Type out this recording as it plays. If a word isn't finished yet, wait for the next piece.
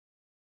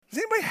Does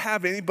anybody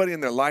have anybody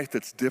in their life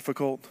that's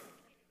difficult?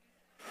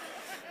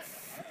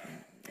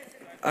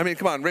 I mean,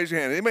 come on, raise your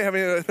hand. Anybody have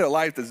anybody in their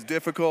life that's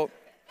difficult?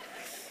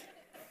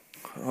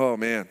 Oh,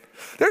 man.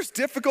 There's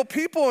difficult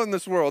people in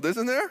this world,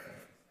 isn't there?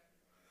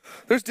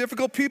 There's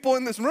difficult people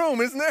in this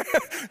room, isn't there?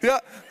 Yeah.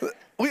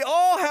 We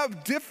all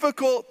have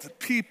difficult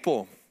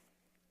people.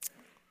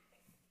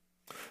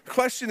 The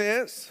question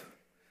is,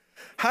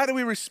 how do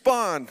we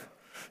respond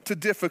to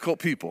difficult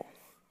people?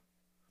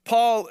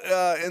 Paul,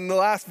 in the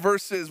last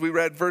verses, we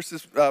read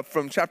verses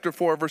from chapter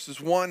 4, verses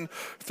 1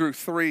 through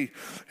 3.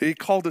 He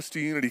called us to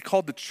unity. He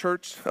called the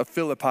church of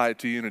Philippi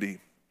to unity.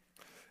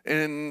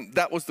 And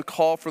that was the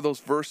call for those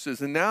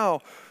verses. And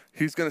now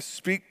he's going to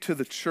speak to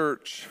the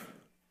church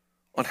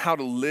on how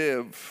to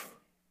live,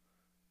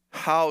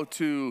 how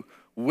to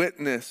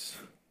witness,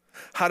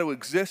 how to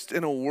exist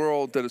in a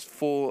world that is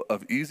full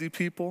of easy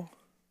people,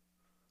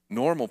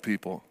 normal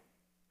people,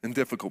 and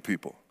difficult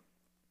people.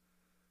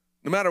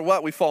 No matter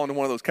what, we fall into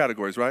one of those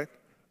categories, right?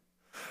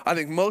 I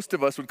think most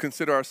of us would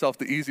consider ourselves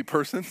the easy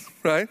person,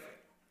 right?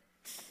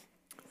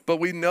 But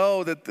we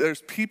know that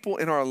there's people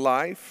in our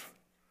life,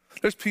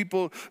 there's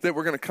people that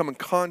we're going to come in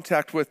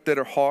contact with that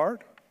are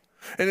hard.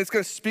 And it's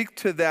going to speak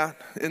to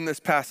that in this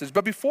passage.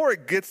 But before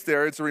it gets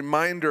there, it's a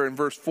reminder in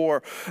verse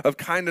 4 of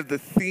kind of the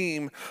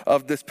theme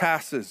of this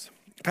passage.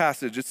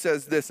 It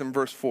says this in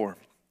verse 4,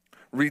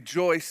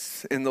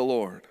 rejoice in the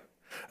Lord.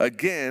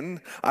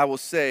 Again, I will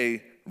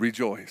say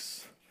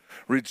rejoice.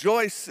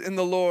 Rejoice in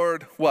the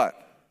Lord,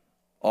 what?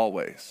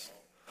 Always.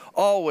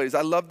 Always.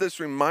 I love this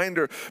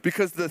reminder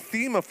because the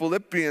theme of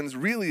Philippians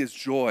really is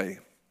joy.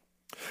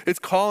 It's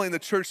calling the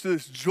church to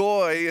this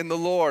joy in the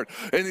Lord.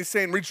 And he's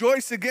saying,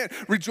 rejoice again.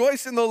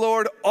 Rejoice in the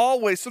Lord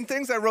always. Some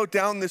things I wrote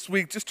down this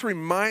week just to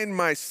remind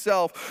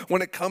myself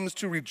when it comes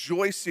to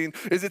rejoicing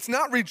is it's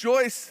not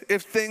rejoice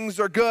if things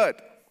are good.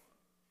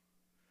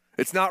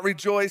 It's not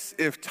rejoice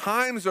if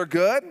times are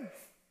good.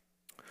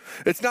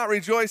 It's not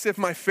rejoice if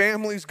my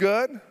family's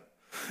good.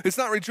 It's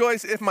not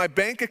rejoice if my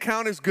bank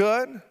account is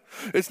good.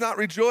 It's not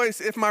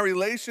rejoice if my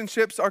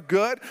relationships are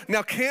good.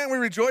 Now, can we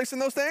rejoice in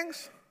those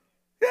things?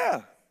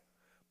 Yeah.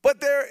 But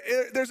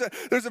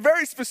there's a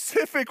very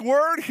specific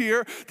word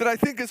here that I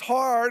think is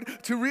hard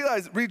to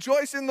realize.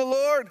 Rejoice in the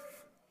Lord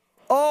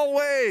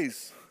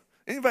always.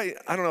 Anybody,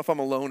 I don't know if I'm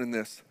alone in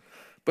this,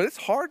 but it's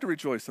hard to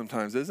rejoice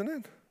sometimes, isn't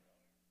it?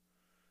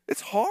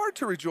 It's hard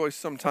to rejoice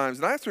sometimes.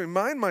 And I have to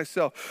remind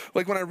myself,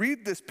 like when I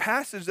read this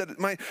passage, that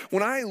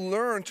when I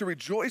learn to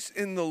rejoice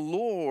in the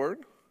Lord,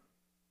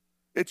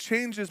 it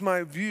changes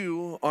my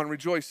view on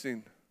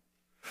rejoicing.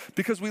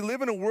 Because we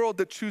live in a world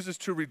that chooses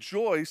to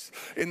rejoice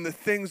in the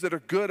things that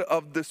are good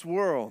of this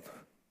world.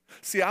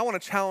 See, I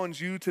want to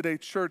challenge you today,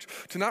 church,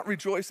 to not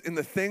rejoice in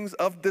the things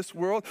of this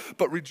world,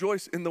 but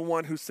rejoice in the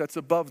one who sits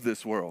above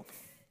this world.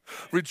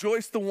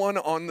 Rejoice the one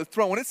on the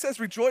throne. When it says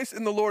rejoice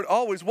in the Lord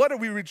always, what are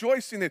we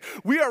rejoicing in?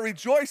 We are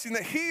rejoicing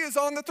that he is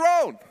on the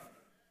throne.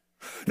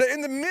 That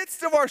in the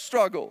midst of our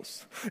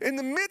struggles, in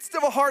the midst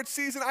of a hard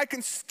season, I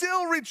can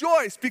still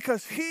rejoice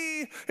because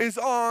he is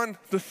on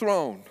the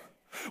throne.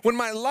 When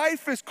my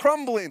life is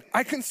crumbling,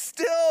 I can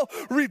still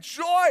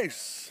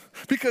rejoice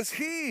because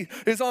he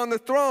is on the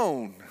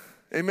throne.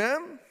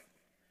 Amen?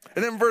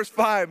 And then verse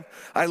 5,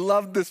 I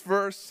love this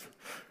verse,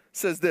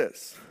 says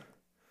this.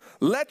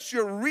 Let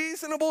your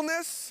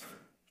reasonableness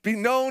be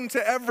known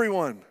to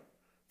everyone.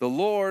 The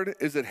Lord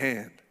is at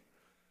hand.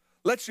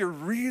 Let your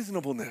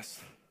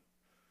reasonableness.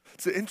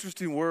 It's an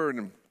interesting word.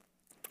 And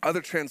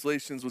other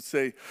translations would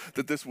say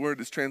that this word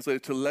is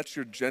translated to let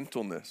your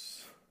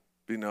gentleness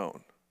be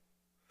known.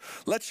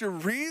 Let your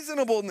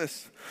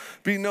reasonableness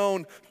be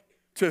known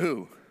to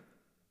who?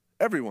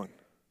 Everyone.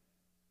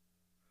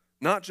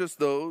 Not just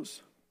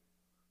those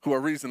who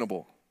are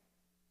reasonable.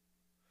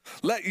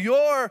 Let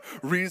your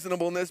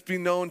reasonableness be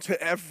known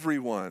to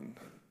everyone.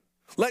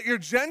 Let your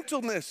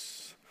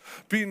gentleness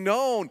be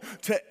known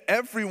to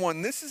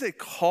everyone. This is a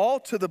call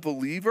to the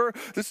believer.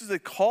 This is a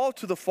call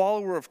to the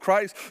follower of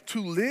Christ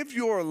to live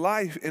your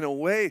life in a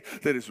way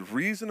that is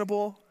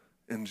reasonable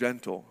and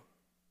gentle.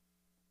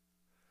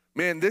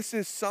 Man, this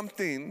is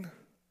something,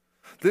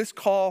 this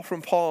call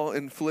from Paul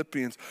in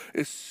Philippians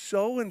is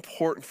so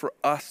important for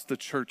us, the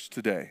church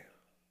today.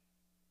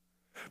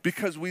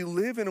 Because we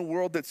live in a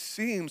world that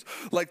seems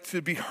like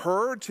to be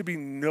heard, to be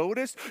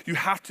noticed, you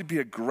have to be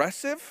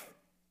aggressive.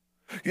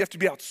 You have to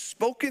be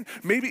outspoken.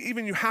 Maybe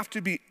even you have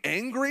to be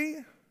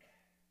angry.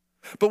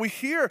 But we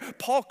hear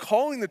Paul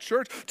calling the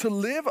church to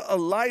live a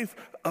life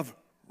of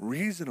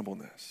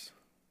reasonableness.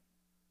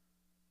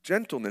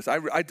 Gentleness.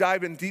 I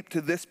dive in deep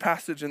to this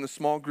passage in the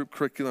small group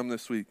curriculum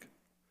this week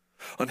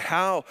on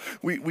how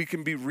we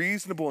can be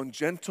reasonable and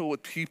gentle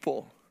with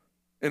people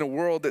in a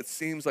world that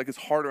seems like it's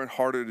harder and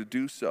harder to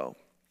do so.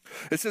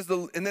 It says,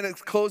 and then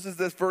it closes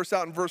this verse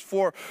out in verse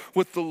 4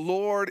 with the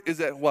Lord is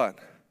at what?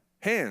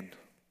 Hand.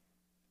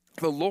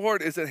 The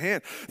Lord is at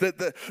hand. That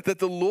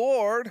the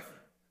Lord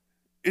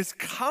is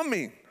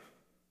coming.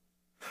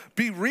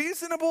 Be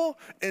reasonable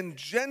and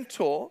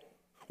gentle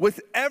with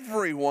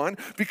everyone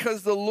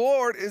because the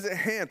Lord is at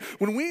hand.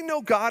 When we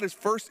know God is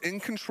first in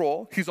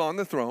control, he's on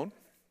the throne.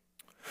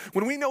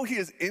 when we know he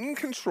is in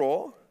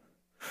control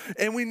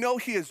and we know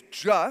he is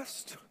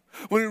just,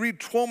 when we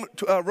read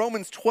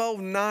Romans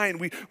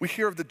 12:9, we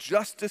hear of the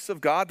justice of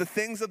God, the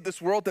things of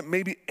this world that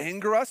maybe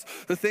anger us,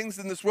 the things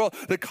in this world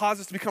that cause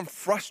us to become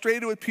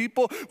frustrated with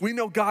people. We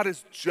know God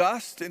is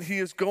just and he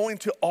is going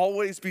to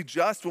always be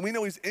just. When we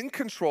know he's in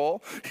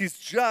control, he's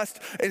just,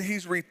 and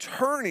he's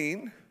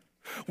returning,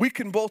 we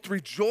can both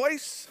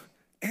rejoice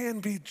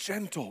and be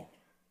gentle.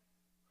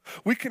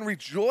 We can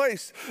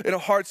rejoice in a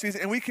hard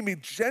season, and we can be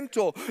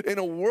gentle in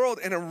a world,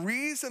 and a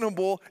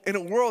reasonable in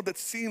a world that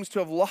seems to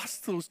have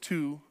lost those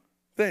two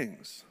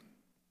things.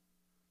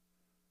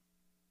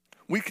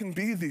 We can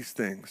be these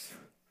things.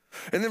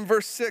 And then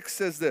verse 6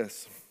 says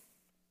this: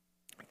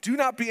 do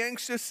not be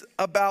anxious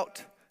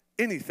about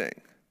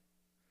anything,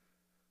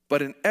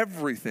 but in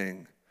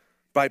everything,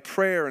 by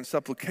prayer and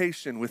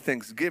supplication with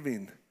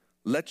thanksgiving,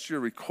 let your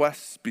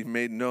requests be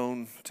made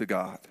known to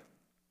God.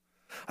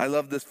 I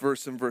love this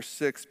verse in verse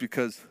 6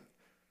 because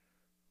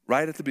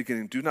right at the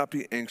beginning, do not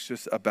be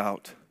anxious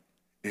about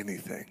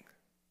anything.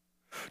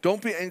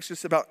 Don't be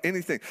anxious about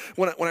anything.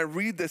 When I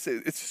read this,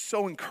 it's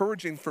so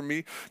encouraging for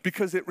me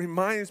because it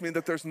reminds me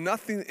that there's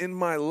nothing in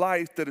my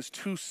life that is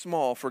too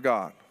small for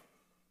God.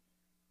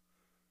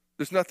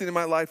 There's nothing in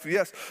my life,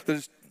 yes, that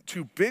is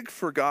too big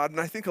for God.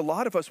 And I think a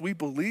lot of us, we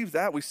believe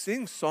that. We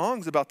sing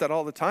songs about that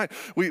all the time.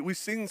 We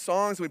sing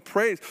songs, we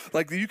praise,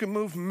 like you can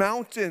move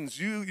mountains,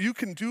 you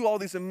can do all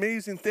these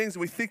amazing things.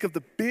 And we think of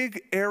the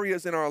big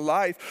areas in our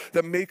life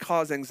that may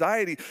cause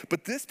anxiety.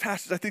 But this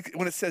passage, I think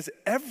when it says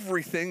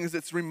everything, is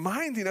it's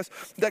reminding us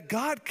that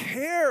God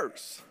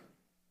cares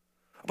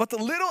about the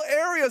little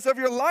areas of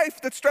your life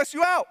that stress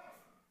you out.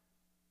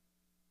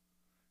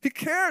 He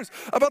cares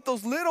about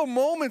those little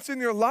moments in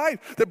your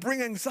life that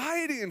bring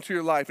anxiety into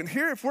your life. And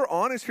here, if we're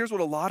honest, here's what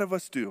a lot of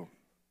us do.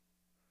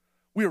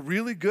 We are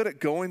really good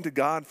at going to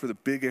God for the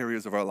big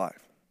areas of our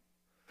life.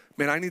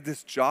 Man, I need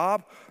this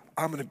job.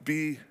 I'm going to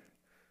be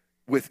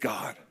with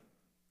God.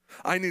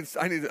 I need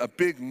a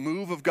big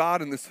move of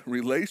God in this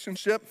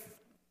relationship.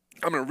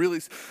 I'm going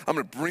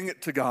to bring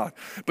it to God.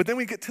 But then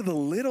we get to the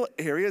little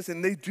areas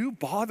and they do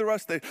bother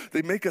us.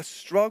 They make us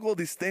struggle,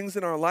 these things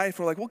in our life.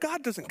 We're like, well,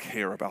 God doesn't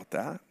care about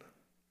that.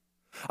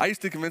 I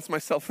used to convince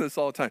myself of this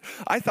all the time.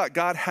 I thought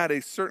God had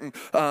a certain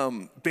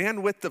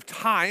bandwidth of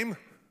time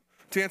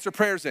to answer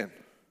prayers in.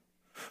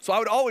 So I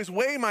would always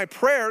weigh my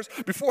prayers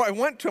before I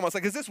went to him. I was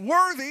like, is this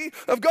worthy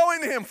of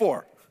going to him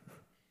for?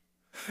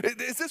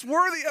 Is this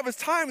worthy of his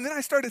time? And then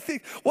I started to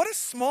think, what a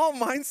small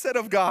mindset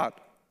of God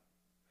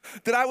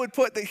that I would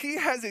put that he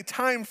has a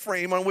time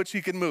frame on which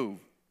he can move.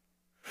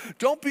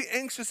 Don't be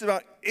anxious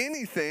about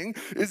anything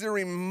is a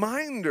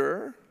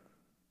reminder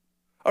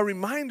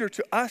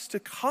to us to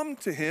come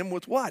to him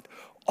with what?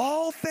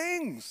 All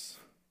things.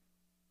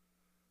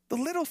 The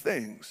little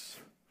things,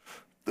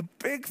 the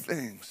big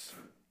things.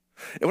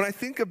 And when I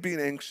think of being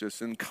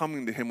anxious and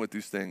coming to him with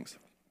these things,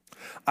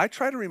 I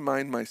try to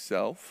remind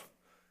myself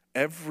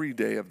every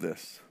day of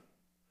this.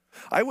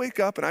 I wake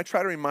up and I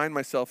try to remind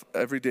myself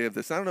every day of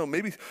this. I don't know,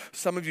 maybe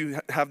some of you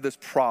have this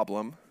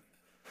problem.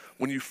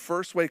 When you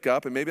first wake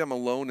up, and maybe I'm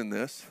alone in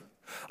this,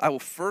 I will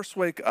first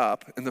wake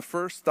up, and the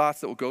first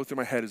thoughts that will go through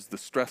my head is the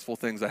stressful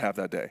things I have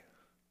that day.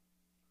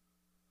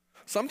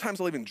 Sometimes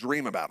I'll even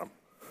dream about them.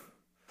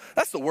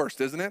 That's the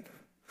worst, isn't it?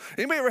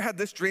 Anybody ever had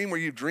this dream where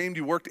you dreamed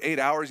you worked 8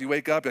 hours, you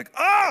wake up, you're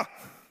like,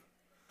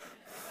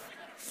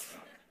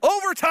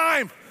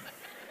 overtime!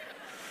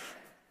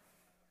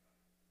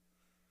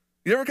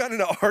 You ever gotten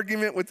in an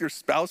argument with your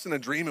spouse in a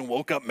dream and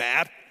woke up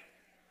mad?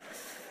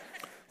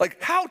 Like,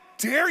 how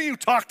dare you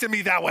talk to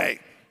me that way?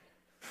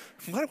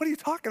 What are you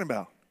talking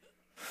about?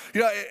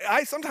 You know,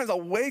 sometimes I'll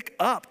wake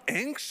up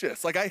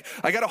anxious. Like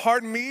I got a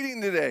hard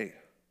meeting today.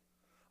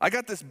 I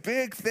got this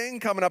big thing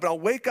coming up, and I'll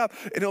wake up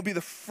and it'll be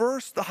the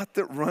first thought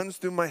that runs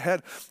through my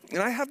head.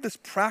 And I have this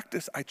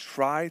practice I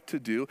try to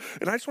do,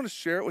 and I just want to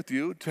share it with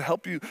you to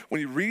help you when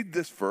you read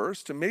this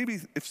verse, to maybe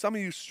if some of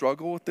you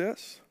struggle with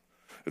this,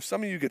 if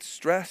some of you get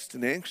stressed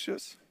and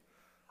anxious,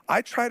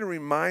 I try to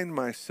remind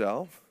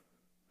myself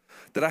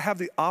that I have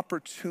the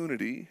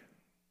opportunity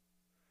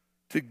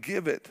to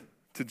give it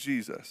to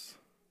Jesus.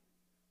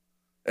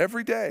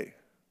 Every day.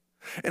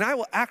 And I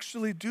will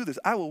actually do this.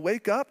 I will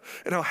wake up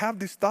and I'll have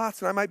these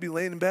thoughts, and I might be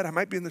laying in bed. I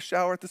might be in the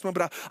shower at this moment,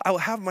 but I will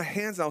have my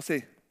hands and I'll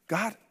say,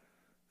 God,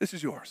 this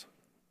is yours.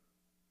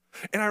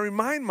 And I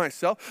remind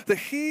myself that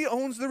he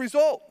owns the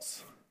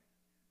results.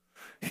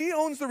 He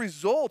owns the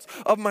results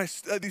of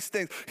these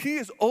things. He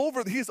is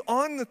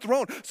on the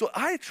throne. So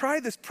I try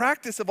this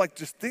practice of like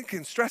just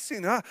thinking,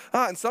 stressing,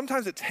 and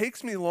sometimes it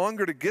takes me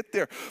longer to get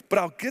there, but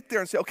I'll get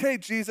there and say, okay,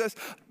 Jesus,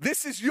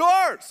 this is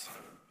yours.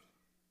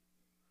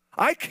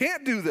 I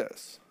can't do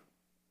this.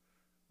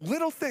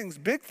 Little things,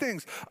 big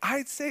things,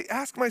 I'd say,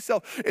 ask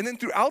myself. And then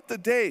throughout the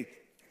day,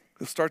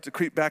 it'll start to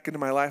creep back into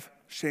my life.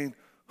 Shane,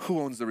 who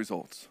owns the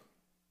results?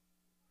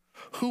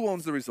 Who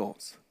owns the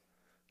results?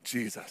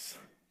 Jesus.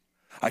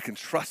 I can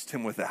trust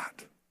him with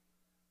that.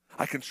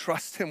 I can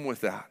trust him with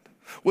that.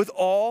 With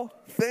all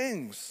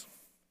things.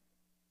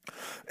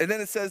 And then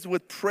it says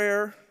with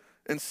prayer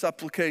and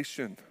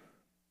supplication.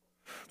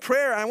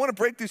 Prayer, I want to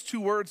break these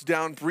two words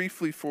down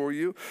briefly for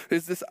you,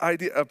 is this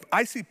idea of,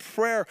 I see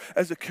prayer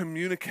as a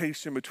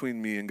communication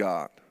between me and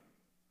God.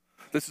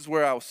 This is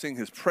where I will sing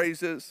his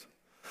praises.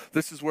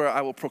 This is where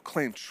I will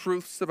proclaim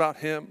truths about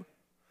him.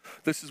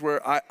 This is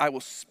where I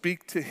will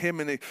speak to him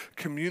in a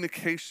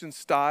communication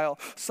style.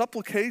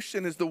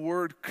 Supplication is the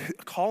word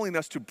calling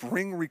us to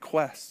bring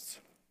requests.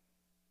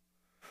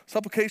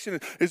 Supplication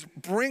is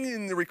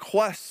bringing the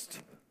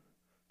request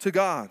to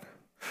God.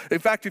 In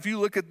fact, if you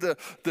look at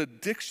the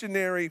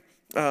dictionary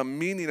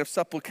meaning of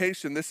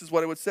supplication, this is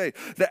what it would say.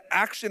 The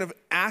action of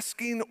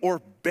asking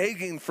or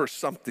begging for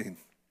something,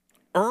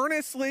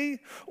 earnestly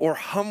or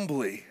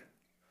humbly.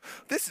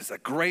 This is a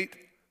great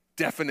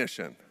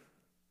definition.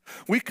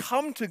 We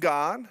come to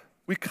God,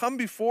 we come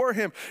before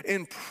him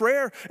in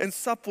prayer and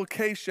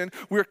supplication.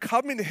 We're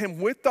coming to him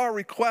with our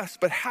requests,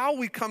 but how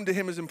we come to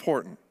him is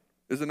important,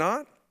 is it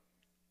not?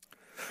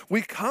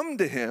 We come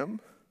to him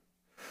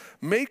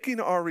making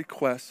our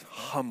requests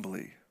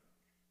humbly,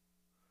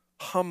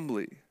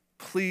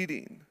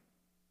 pleading.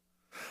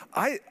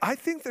 I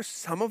think there's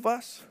some of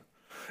us,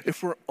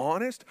 if we're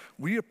honest,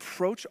 we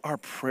approach our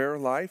prayer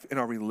life and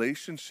our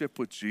relationship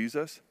with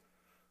Jesus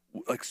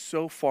like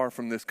so far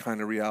from this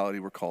kind of reality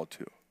we're called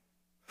to.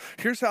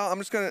 Here's how, I'm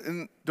just going to,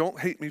 and don't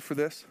hate me for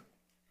this,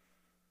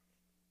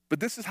 but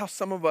this is how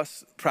some of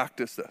us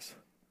practice this.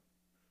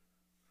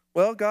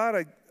 Well,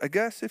 God, I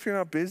guess if you're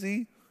not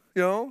busy,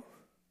 it'd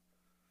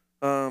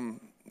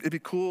be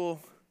cool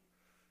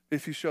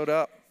if you showed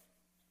up.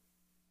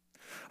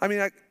 I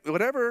mean,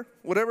 whatever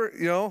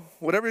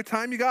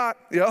time you got,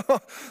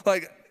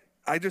 like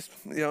I just,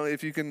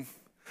 if you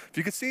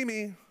could see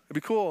me, it'd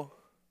be cool.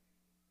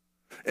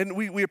 And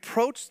we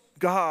approach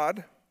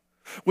God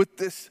with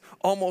this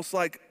almost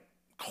like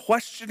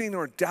questioning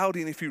or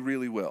doubting if he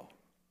really will.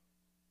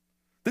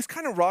 This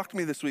kind of rocked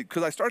me this week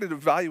because I started to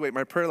evaluate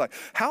my prayer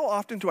life. How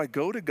often do I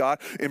go to God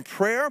in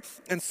prayer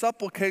and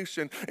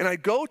supplication, and I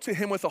go to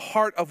him with a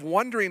heart of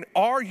wondering,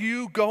 are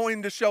you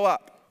going to show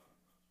up?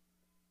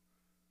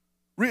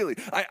 Really,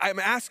 I'm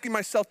asking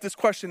myself this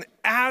question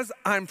as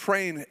I'm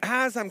praying,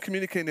 as I'm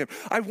communicating to him.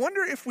 I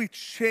wonder if we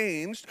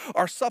changed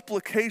our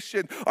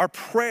supplication, our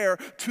prayer,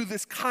 to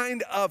this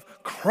kind of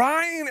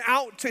crying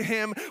out to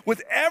him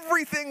with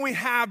everything we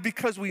have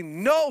because we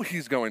know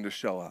he's going to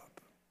show up.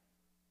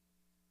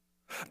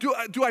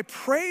 Do I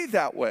pray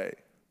that way?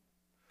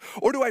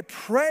 Or do I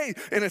pray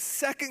in a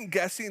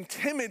second-guessing,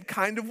 timid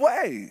kind of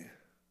way?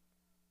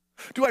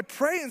 Do I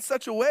pray in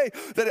such a way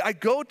that I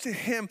go to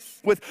him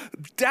with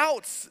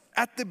doubts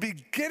at the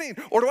beginning?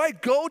 Or do I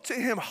go to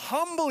him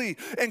humbly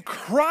and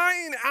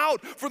crying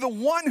out for the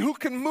one who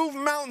can move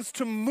mountains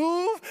to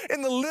move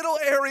in the little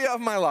area of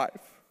my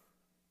life?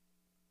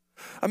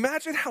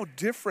 Imagine how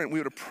different we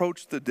would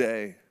approach the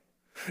day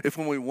if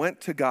when we went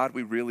to God,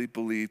 we really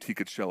believed he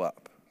could show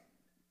up.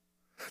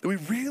 That we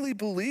really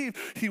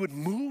believe he would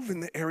move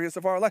in the areas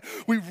of our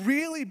life. We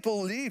really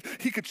believe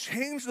he could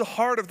change the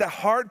heart of that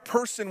hard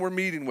person we're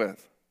meeting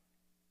with.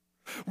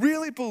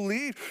 Really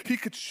believe he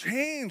could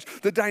change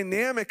the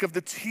dynamic of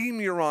the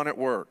team you're on at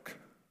work.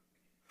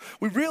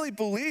 We really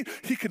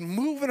believe he could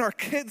move in our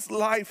kids'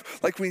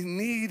 life like we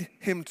need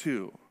him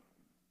to.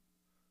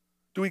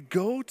 Do we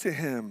go to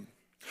him?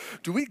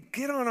 Do we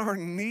get on our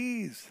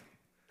knees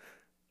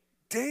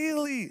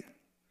daily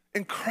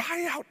and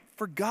cry out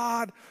for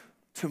God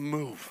to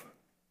move?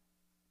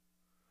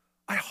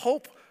 I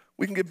hope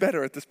we can get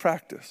better at this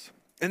practice.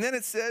 And then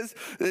it says,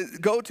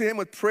 go to him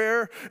with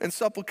prayer and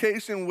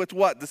supplication with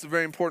what? This is a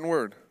very important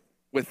word.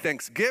 With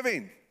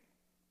thanksgiving.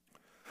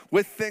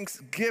 With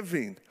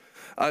thanksgiving.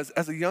 As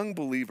a young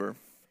believer,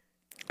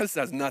 this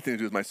has nothing to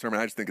do with my sermon.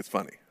 I just think it's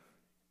funny.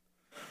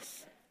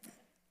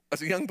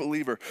 As a young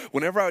believer,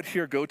 whenever I would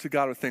hear go to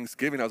God with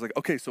thanksgiving, I was like,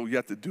 okay, so you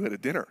have to do it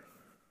at dinner.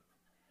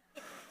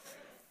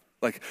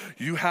 Like,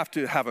 you have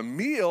to have a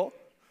meal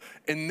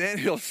and then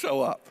he'll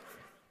show up.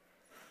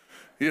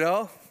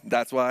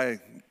 That's why I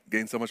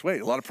gained so much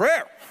weight. A lot of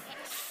prayer.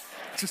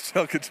 Just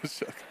joking.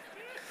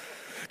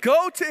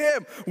 Go to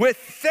him with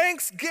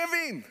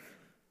thanksgiving.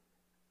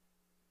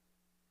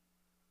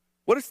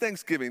 What is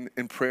thanksgiving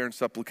in prayer and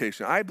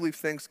supplication? I believe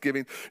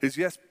thanksgiving is,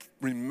 yes,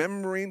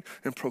 remembering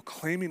and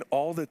proclaiming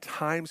all the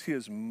times he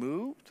has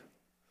moved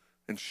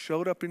and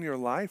showed up in your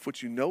life,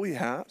 which you know he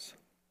has.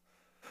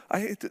 I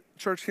hate to,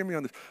 church, hear me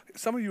on this.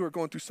 Some of you are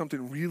going through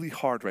something really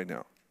hard right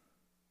now.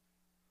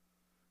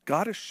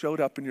 God has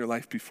showed up in your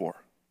life before.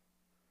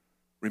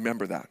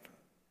 Remember that.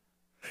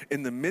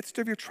 In the midst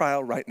of your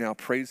trial right now,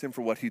 praise him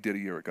for what he did a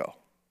year ago.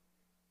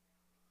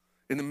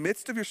 In the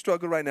midst of your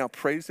struggle right now,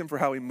 praise him for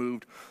how he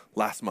moved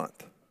last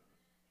month.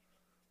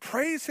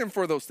 Praise him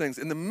for those things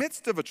in the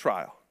midst of a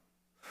trial.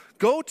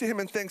 Go to him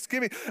in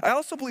thanksgiving. I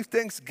also believe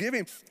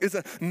thanksgiving is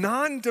a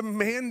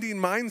non-demanding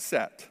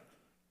mindset.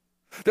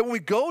 That when we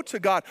go to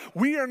God,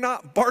 we are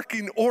not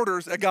barking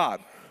orders at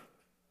God.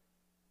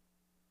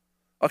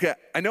 Okay,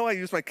 I know I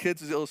use my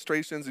kids as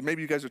illustrations, and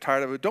maybe you guys are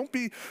tired of it. Don't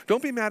be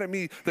mad at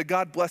me that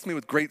God blessed me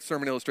with great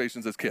sermon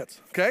illustrations as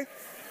kids, okay?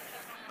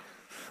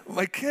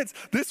 My kids,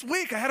 this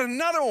week I had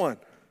another one.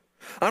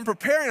 I'm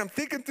preparing, I'm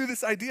thinking through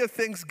this idea of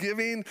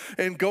Thanksgiving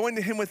and going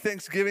to him with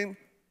Thanksgiving.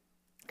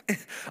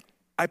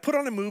 I put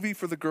on a movie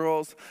for the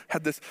girls,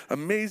 had this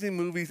amazing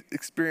movie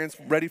experience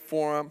ready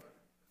for them,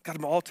 got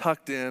them all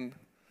tucked in,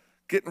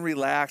 getting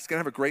relaxed, gonna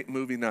have a great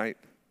movie night.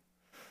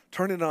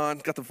 Turn it on,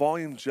 got the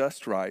volume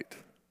just right.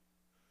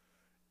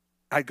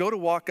 I go to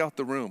walk out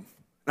the room,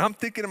 and I'm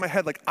thinking in my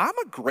head, like, I'm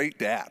a great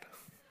dad.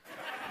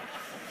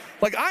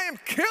 Like, I am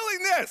killing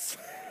this.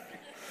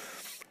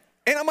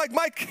 And I'm like,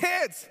 my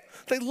kids,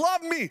 they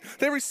love me,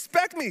 they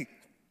respect me.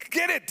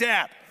 Get it,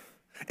 Dad.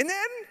 And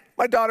then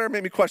my daughter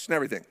made me question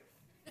everything.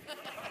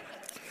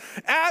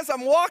 As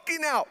I'm walking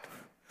out,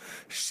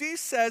 she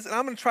says, and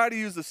I'm gonna try to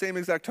use the same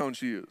exact tone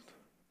she used,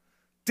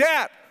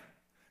 Dad,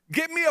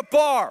 get me a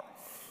bar.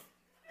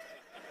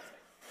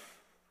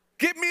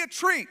 Get me a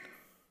treat.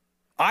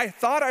 I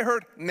thought I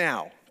heard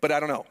now, but I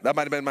don't know. That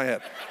might have been in my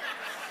head.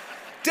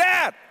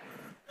 Dad,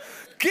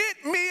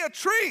 get me a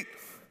treat.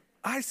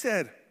 I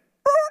said,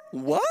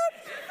 what?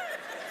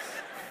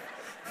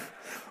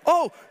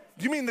 Oh,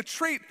 you mean the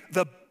treat,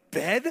 the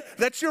bed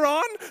that you're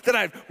on, that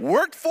I've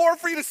worked for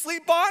you to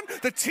sleep on,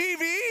 the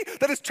TV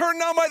that is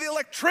turned on by the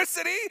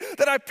electricity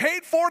that I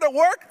paid for to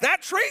work,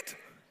 that treat?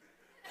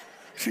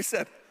 She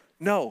said,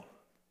 no,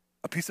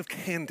 a piece of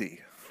candy.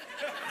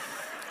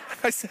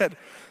 I said,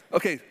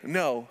 okay,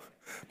 no,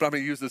 but I'm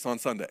gonna use this on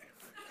Sunday.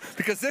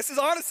 Because this is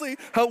honestly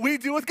how we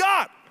do with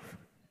God.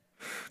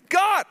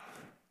 God,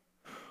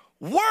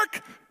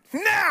 work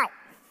now.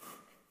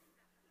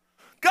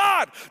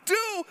 God,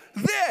 do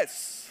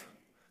this.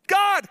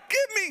 God,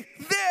 give me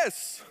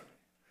this.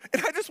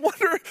 And I just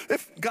wonder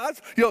if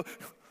God's,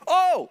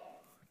 oh,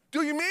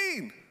 do you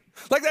mean?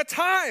 Like that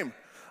time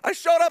I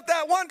showed up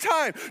that one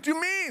time. Do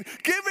you mean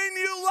giving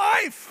you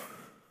life?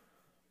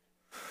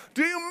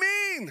 Do you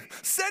mean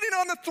sitting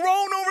on the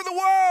throne over the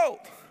world?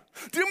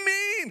 Do you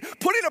mean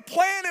putting a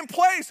plan in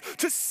place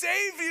to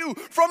save you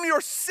from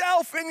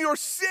yourself and your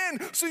sin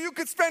so you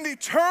could spend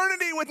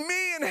eternity with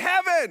me in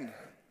heaven?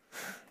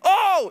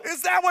 Oh,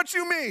 is that what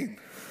you mean?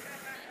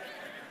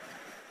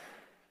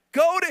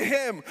 Go to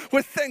him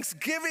with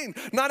thanksgiving,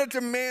 not a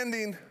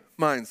demanding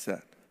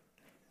mindset.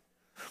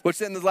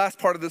 Which in the last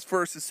part of this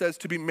verse, it says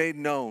to be made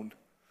known.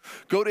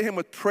 Go to him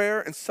with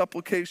prayer and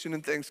supplication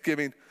and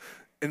thanksgiving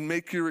and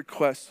make your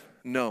requests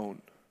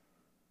known.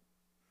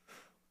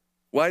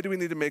 Why do we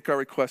need to make our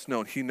requests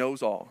known? He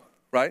knows all,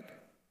 right?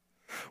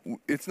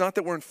 It's not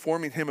that we're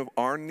informing him of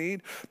our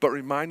need, but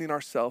reminding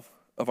ourselves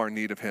of our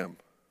need of him.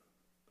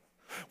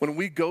 When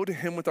we go to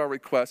him with our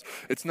requests,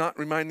 it's not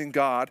reminding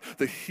God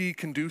that he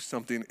can do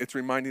something. It's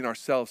reminding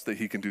ourselves that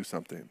he can do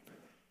something.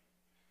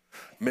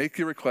 Make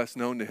your requests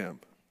known to him,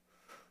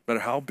 no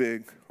matter how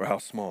big or how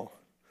small.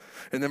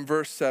 And then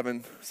verse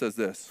 7 says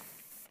this,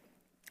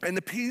 and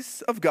the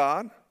peace of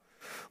God,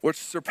 which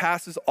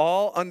surpasses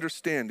all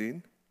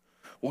understanding,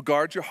 will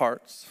guard your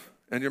hearts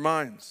and your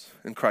minds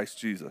in Christ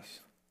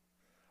Jesus.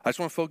 I just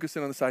want to focus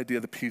in on this idea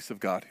of the peace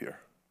of God here.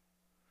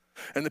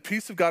 And the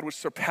peace of God which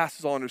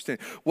surpasses all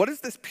understanding. What is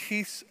this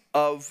peace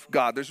of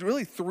God? There's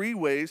really three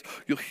ways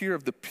you'll hear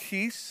of the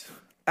peace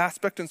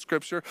aspect in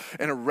Scripture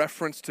and a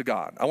reference to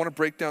God. I want to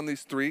break down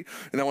these three,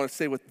 and I want to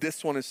say what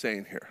this one is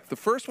saying here. The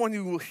first one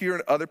you will hear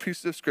in other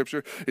pieces of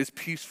Scripture is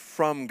peace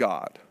from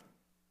God.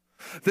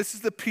 This is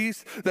the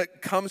peace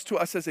that comes to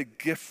us as a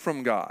gift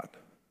from God.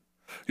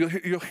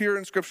 You'll hear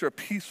in Scripture a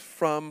peace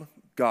from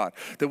God,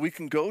 that we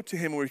can go to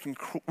him where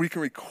we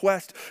can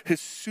request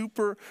his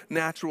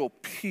supernatural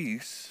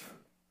peace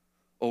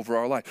over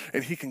our life.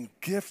 And he can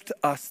gift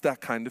us that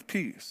kind of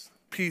peace.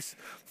 Peace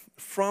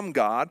from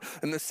God.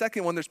 And the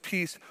second one, there's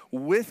peace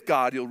with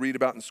God you'll read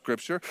about in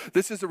Scripture.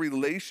 This is a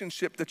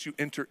relationship that you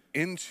enter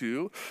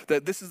into,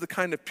 that this is the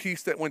kind of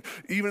peace that when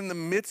even in the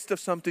midst of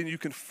something you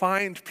can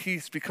find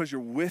peace because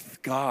you're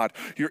with God.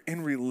 You're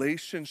in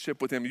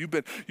relationship with him.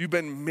 You've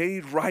been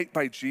made right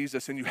by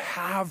Jesus and you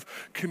have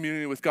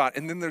community with God.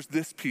 And then there's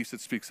this peace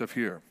it speaks of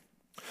here.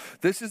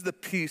 This is the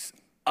peace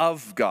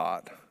of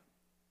God.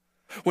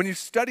 When you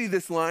study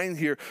this line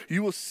here,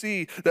 you will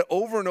see that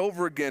over and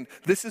over again,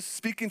 this is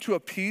speaking to a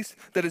peace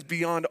that is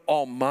beyond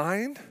all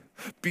mind,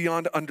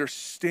 beyond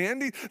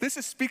understanding. This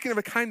is speaking of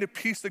a kind of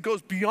peace that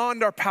goes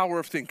beyond our power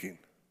of thinking.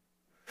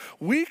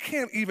 We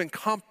can't even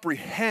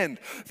comprehend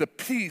the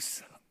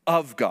peace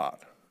of God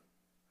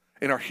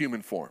in our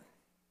human form.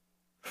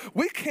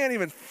 We can't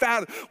even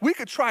fathom. We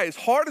could try as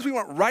hard as we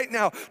want right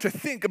now to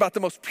think about the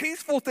most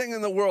peaceful thing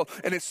in the world,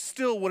 and it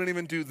still wouldn't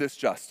even do this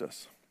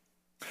justice.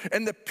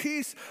 And the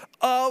peace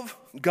of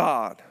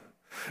God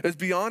is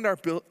beyond our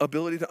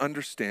ability to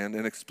understand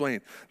and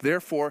explain.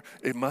 Therefore,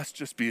 it must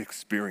just be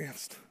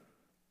experienced.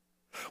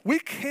 We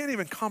can't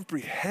even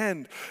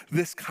comprehend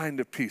this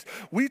kind of peace.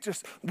 We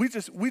just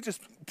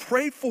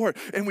pray for it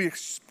and we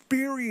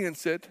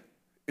experience it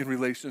in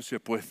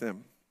relationship with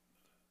him.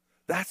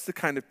 That's the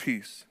kind of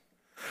peace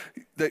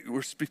that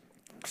we're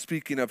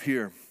speaking of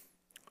here.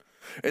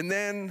 And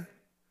then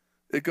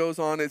it goes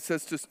on, it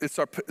says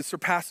it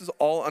surpasses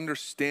all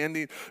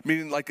understanding,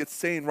 meaning like it's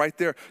saying right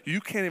there, you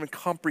can't even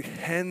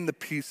comprehend the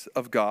peace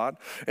of God.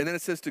 And then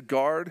it says to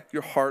guard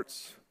your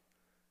hearts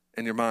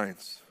and your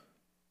minds.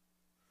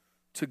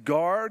 To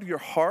guard your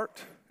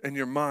heart and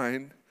your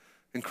mind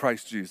in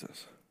Christ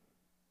Jesus.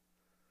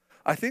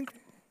 I think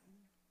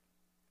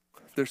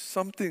there's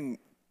something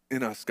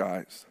in us,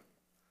 guys,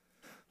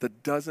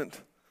 that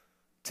doesn't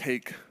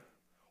take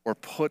or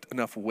put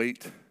enough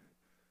weight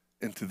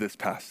into this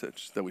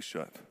passage that we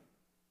should.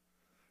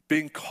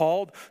 Being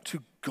called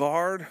to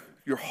guard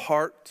your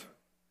heart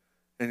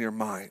and your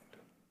mind.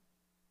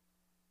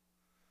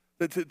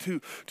 That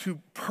to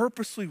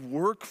purposely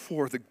work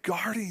for the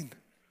guarding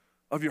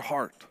of your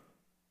heart.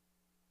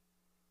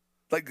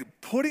 Like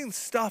putting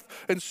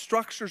stuff and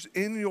structures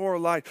in your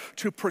life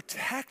to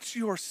protect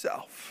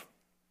yourself,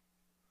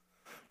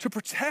 to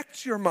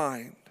protect your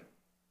mind.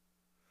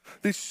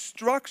 These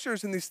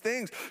structures and these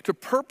things to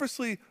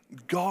purposely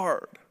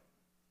guard.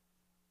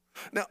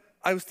 Now,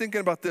 I was thinking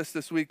about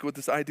this week with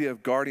this idea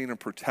of guarding and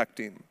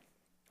protecting.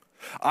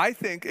 I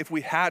think if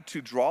we had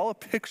to draw a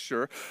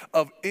picture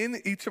of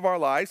in each of our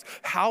lives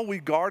how we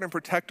guard and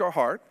protect our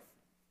heart,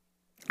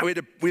 we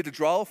had to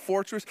draw a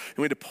fortress and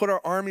we had to put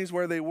our armies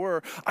where they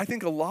were, I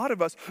think a lot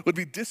of us would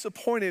be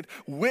disappointed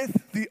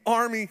with the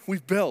army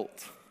we've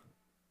built.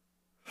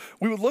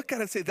 We would look at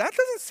it and say, that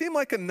doesn't seem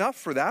like enough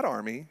for that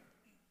army.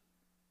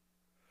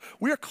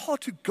 We are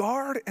called to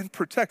guard and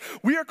protect.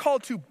 We are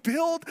called to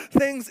build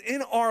things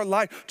in our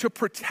life to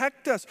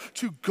protect us,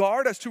 to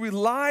guard us, to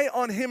rely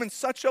on Him in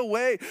such a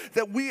way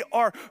that we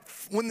are,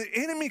 when the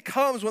enemy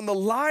comes, when the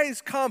lies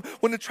come,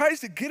 when it tries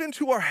to get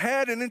into our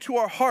head and into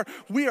our heart,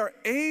 we are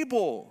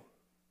able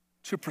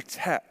to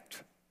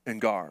protect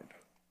and guard.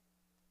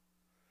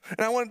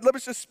 And let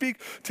us just speak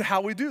to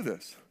how we do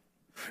this.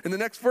 In the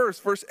next verse,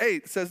 verse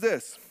 8, it says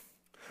this,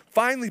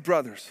 "Finally,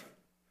 brothers,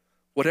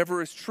 whatever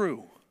is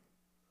true,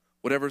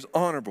 whatever is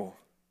honorable,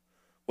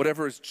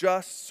 whatever is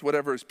just,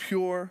 whatever is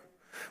pure,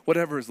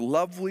 whatever is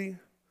lovely,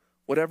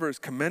 whatever is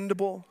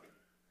commendable,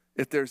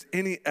 if there's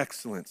any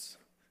excellence,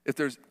 if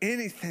there's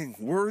anything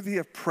worthy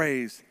of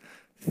praise,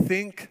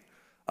 think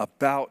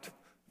about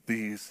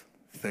these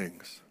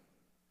things."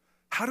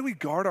 How do we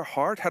guard our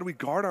heart? How do we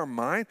guard our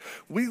mind?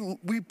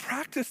 We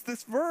practice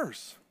this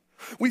verse.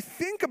 We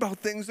think about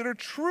things that are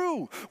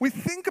true. We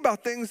think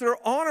about things that are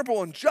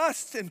honorable and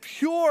just and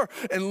pure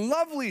and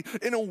lovely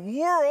in a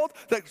world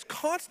that's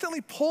constantly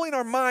pulling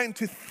our mind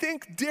to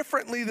think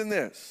differently than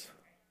this.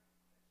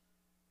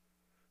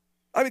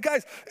 I mean,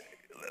 guys,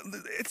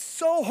 it's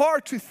so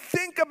hard to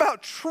think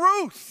about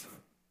truth,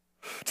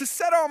 to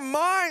set our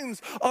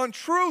minds on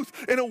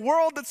truth in a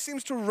world that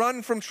seems to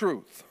run from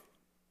truth.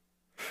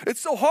 It's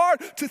so hard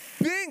to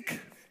think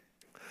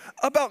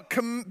about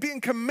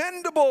being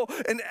commendable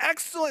and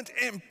excellent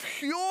and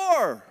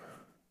pure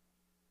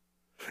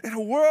in a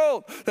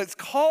world that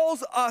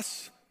calls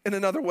us in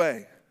another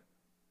way.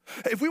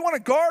 If we want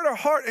to guard our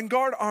heart and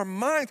guard our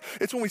minds,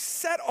 it's when we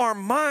set our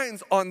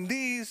minds on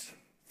these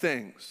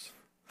things.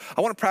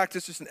 I want to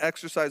practice just an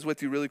exercise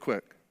with you really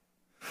quick.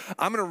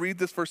 I'm going to read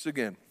this verse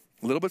again,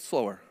 a little bit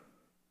slower.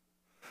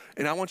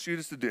 And I want you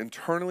just to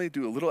internally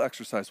do a little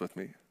exercise with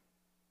me.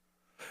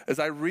 As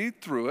I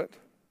read through it,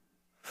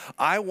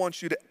 I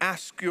want you to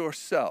ask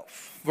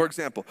yourself, for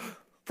example,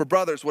 for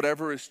brothers,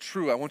 whatever is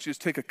true, I want you to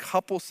take a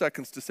couple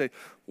seconds to say,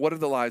 what are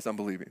the lies I'm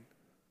believing?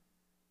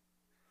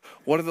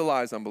 What are the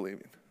lies I'm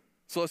believing?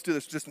 So let's do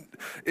this just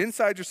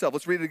inside yourself.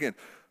 Let's read it again.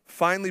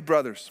 Finally,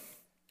 brothers,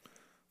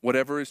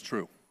 whatever is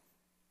true,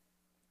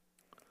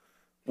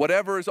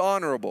 whatever is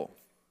honorable,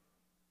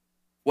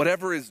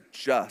 whatever is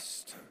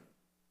just,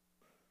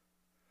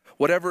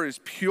 whatever is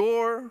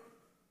pure,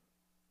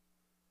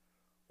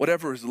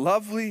 whatever is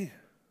lovely,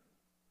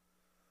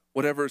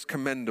 whatever is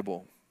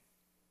commendable,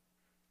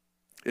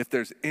 if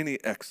there's any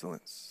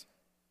excellence,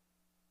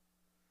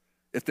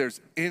 if there's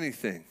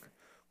anything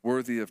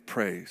worthy of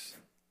praise,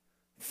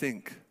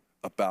 think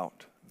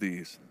about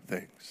these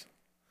things.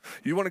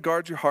 You want to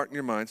guard your heart and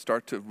your mind,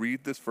 start to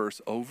read this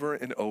verse over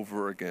and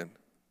over again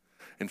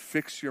and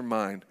fix your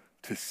mind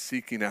to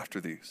seeking after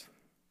these.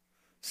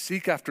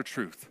 Seek after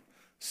truth.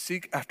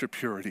 Seek after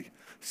purity.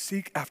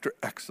 Seek after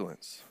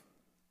excellence.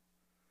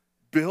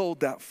 Build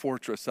that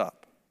fortress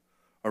up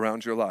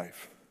around your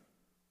life.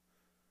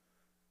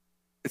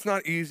 It's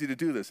not easy to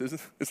do this, is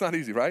it? It's not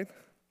easy, right?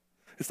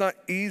 It's not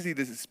easy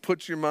to just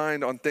put your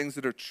mind on things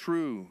that are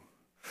true.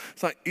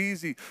 It's not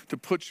easy to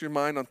put your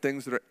mind on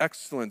things that are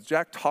excellent.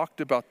 Jack talked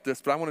about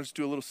this, but I want to just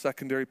do a little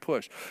secondary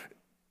push.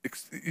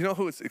 You know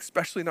who it's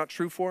especially not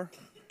true for?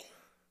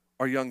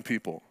 Our young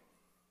people.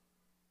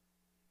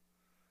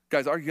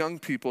 Guys, our young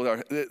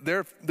people,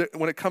 they're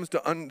when it comes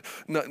to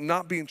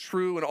not being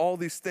true and all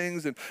these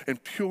things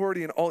and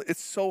purity and all,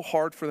 it's so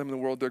hard for them in the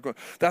world they're going.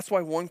 That's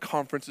why one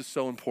conference is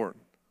so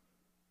important.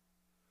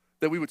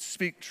 That we would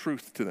speak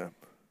truth to them.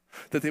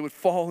 That they would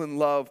fall in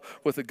love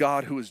with a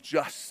God who is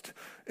just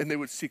and they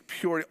would seek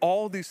purity.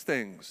 All these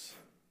things.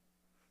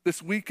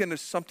 This weekend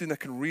is something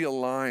that can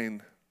realign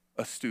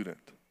a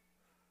student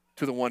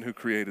to the one who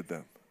created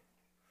them.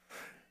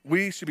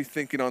 We should be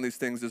thinking on these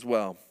things as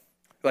well.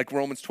 Like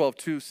Romans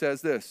 12:2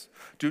 says this,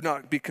 do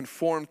not be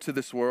conformed to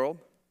this world,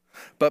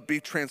 but be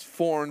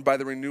transformed by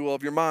the renewal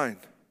of your mind.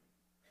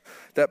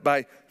 that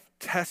by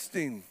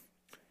testing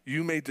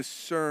you may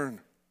discern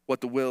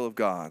what the will of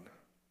God,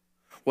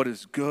 what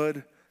is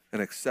good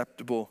and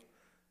acceptable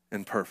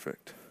and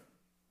perfect.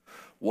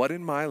 What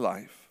in my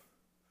life,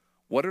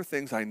 what are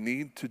things I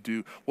need to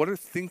do? What are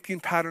thinking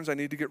patterns I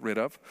need to get rid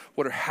of?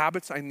 What are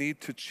habits I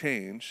need to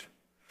change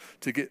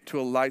to get to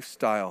a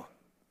lifestyle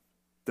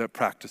that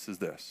practices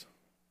this?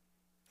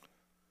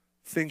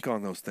 Think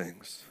on those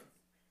things.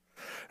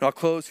 And I'll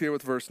close here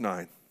with verse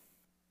 9.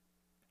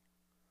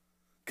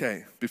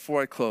 Okay,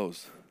 before I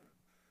close,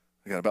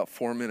 I got about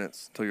 4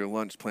 minutes till your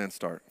lunch plans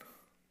start.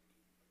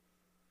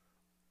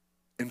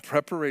 In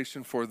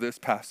preparation for this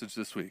passage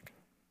this week,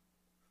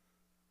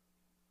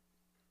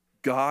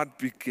 God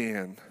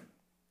began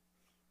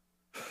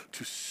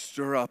to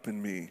stir up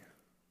in me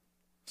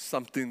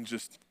something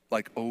just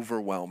like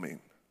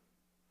overwhelming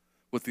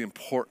with the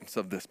importance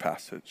of this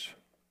passage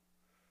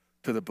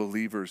to the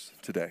believers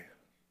today.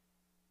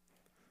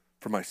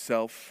 For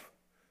myself,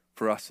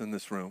 for us in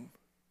this room.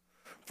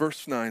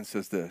 Verse 9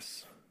 says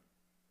this: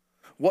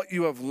 what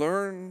you have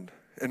learned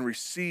and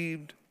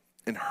received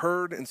and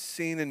heard and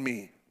seen in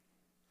me.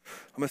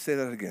 I'm going to say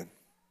that again.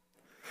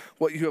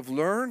 What you have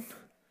learned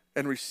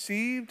and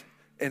received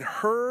and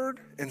heard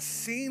and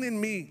seen in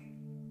me,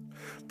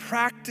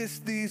 practice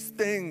these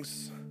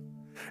things,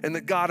 and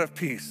the God of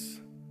peace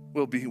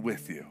will be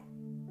with you.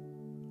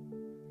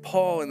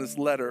 Paul in this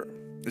letter,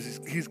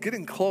 he's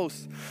getting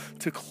close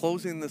to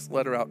closing this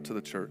letter out to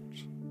the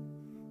church.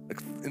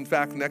 In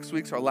fact, next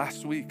week's our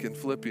last week in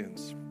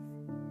Philippians.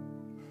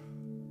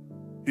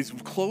 He's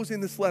closing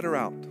this letter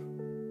out.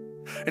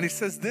 And he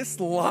says this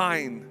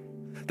line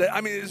that,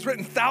 it was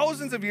written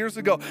thousands of years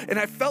ago, and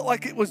I felt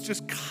like it was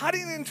just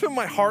cutting into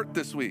my heart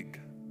this week.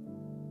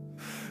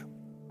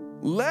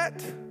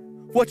 Let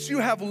what you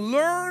have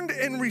learned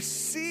and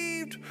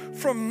received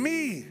from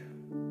me,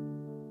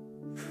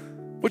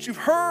 what you've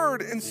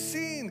heard and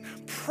seen,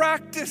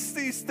 practice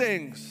these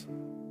things.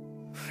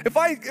 If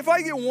I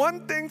get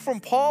one thing from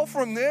Paul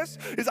from this,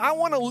 is I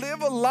want to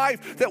live a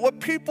life that what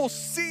people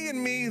see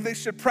in me, they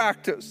should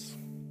practice.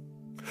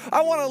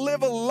 I want to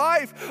live a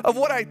life of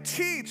what I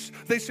teach,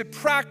 they should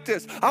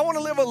practice. I want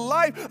to live a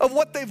life of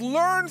what they've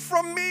learned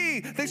from me,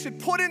 they should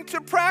put into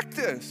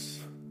practice.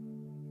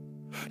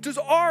 Does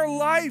our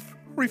life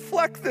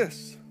reflect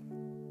this?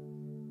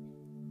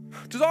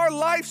 Does our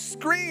life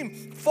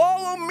scream,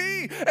 follow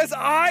me as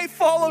I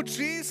follow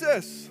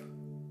Jesus?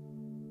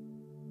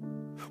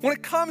 When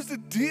it comes to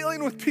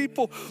dealing with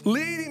people,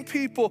 leading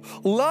people,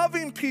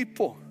 loving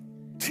people,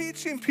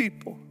 teaching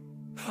people,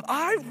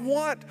 I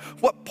want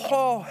what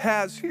Paul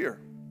has here.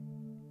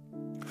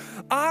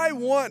 I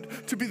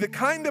want to be the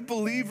kind of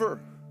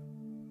believer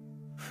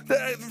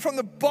that from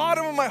the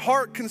bottom of my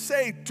heart can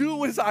say,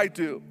 do as I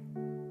do.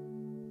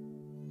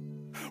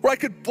 Where I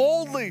could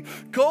boldly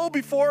go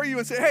before you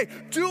and say, hey,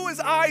 do as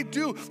I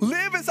do,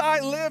 live as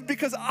I live,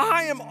 because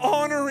I am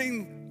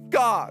honoring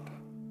God.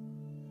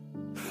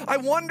 I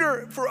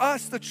wonder for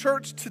us, the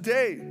church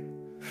today,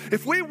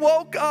 if we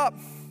woke up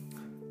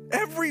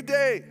every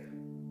day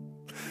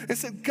and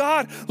said,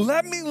 God,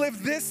 let me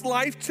live this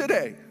life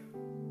today.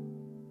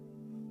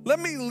 Let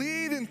me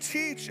lead and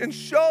teach and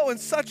show in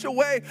such a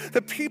way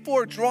that people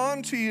are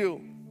drawn to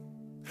you.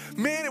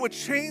 Man, it would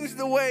change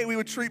the way we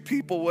would treat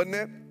people, wouldn't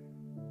it?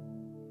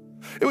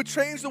 It would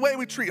change the way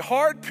we treat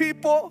hard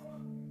people.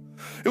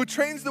 It would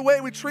change the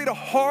way we treat a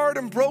hard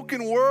and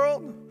broken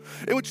world.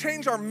 It would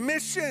change our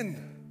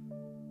mission.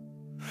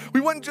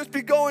 We wouldn't just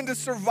be going to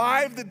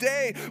survive the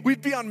day.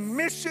 We'd be on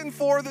mission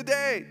for the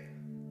day.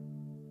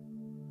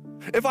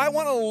 If I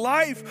want a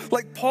life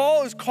like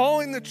Paul is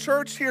calling the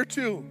church here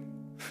to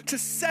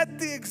set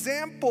the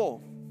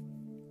example,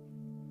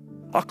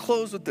 I'll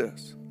close with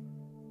this.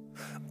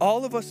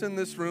 All of us in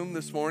this room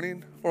this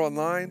morning or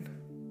online,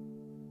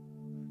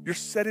 you're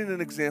setting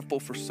an example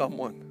for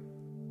someone.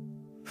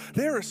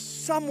 There is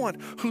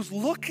someone who's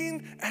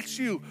looking at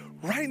you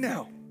right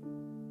now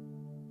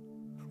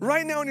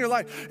in your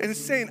life, and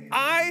is saying,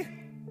 I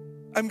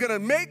am going to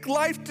make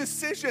life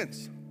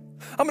decisions.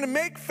 I'm going to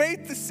make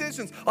faith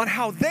decisions on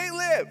how they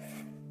live,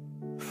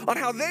 on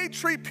how they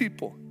treat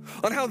people,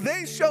 on how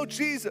they show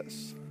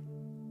Jesus.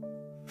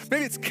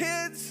 Maybe it's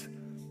kids,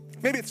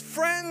 maybe it's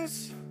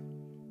friends,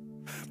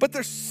 but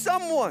there's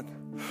someone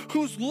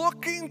who's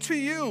looking to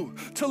you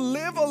to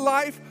live a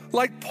life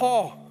like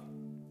Paul,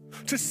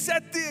 to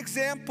set the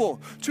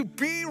example, to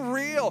be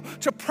real,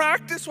 to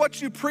practice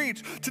what you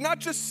preach, to not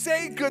just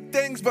say good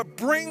things, but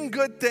bring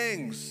good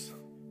things.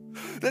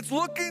 That's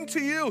looking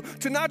to you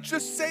to not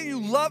just say you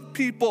love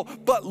people,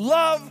 but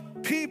love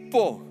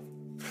people.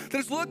 That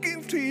is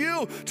looking to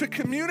you to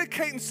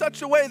communicate in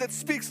such a way that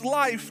speaks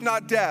life,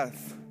 not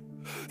death.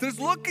 That is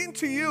looking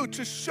to you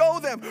to show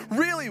them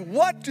really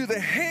what do the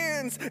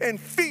hands and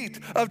feet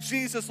of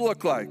Jesus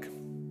look like.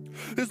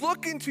 That is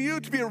looking to you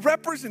to be a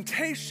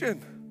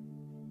representation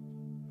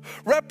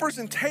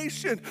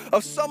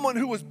of someone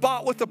who was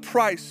bought with a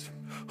price,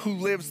 who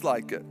lives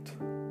like it.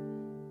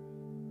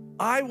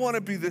 I want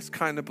to be this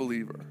kind of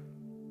believer.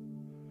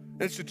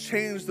 And it should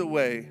change the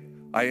way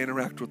I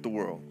interact with the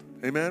world.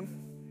 Amen?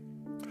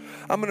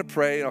 I'm going to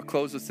pray and I'll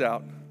close this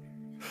out.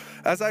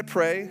 As I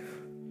pray,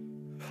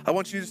 I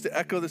want you just to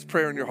echo this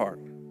prayer in your heart.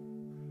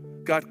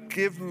 God,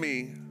 give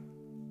me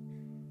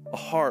a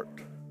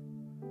heart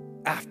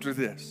after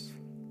this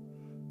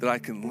that I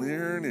can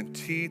learn and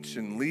teach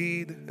and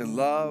lead and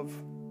love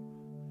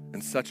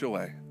in such a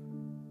way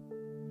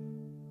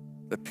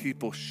that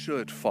people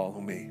should follow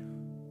me.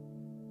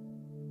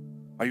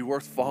 Are you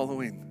worth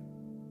following?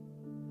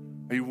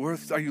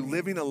 Are you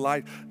living a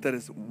life that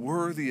is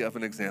worthy of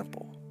an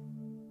example?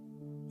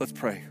 Let's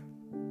pray.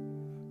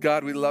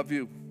 God, we love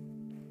you.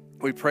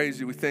 We praise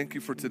you. We thank you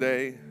for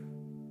today.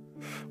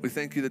 We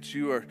thank you that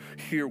you are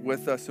here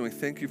with us, and we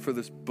thank you for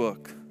this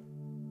book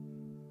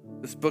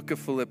of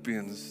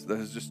Philippians that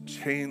has just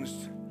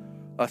changed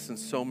us in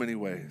so many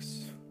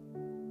ways.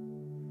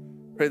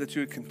 Pray that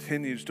you would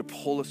continue to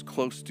pull us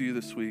close to you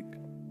this week,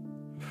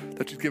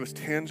 that you'd give us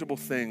tangible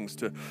things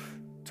to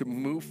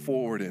move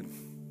forward in,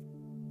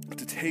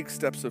 to take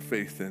steps of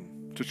faith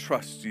in, to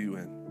trust you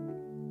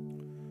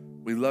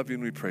in. We love you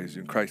and we praise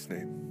you. In Christ's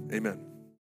name, amen.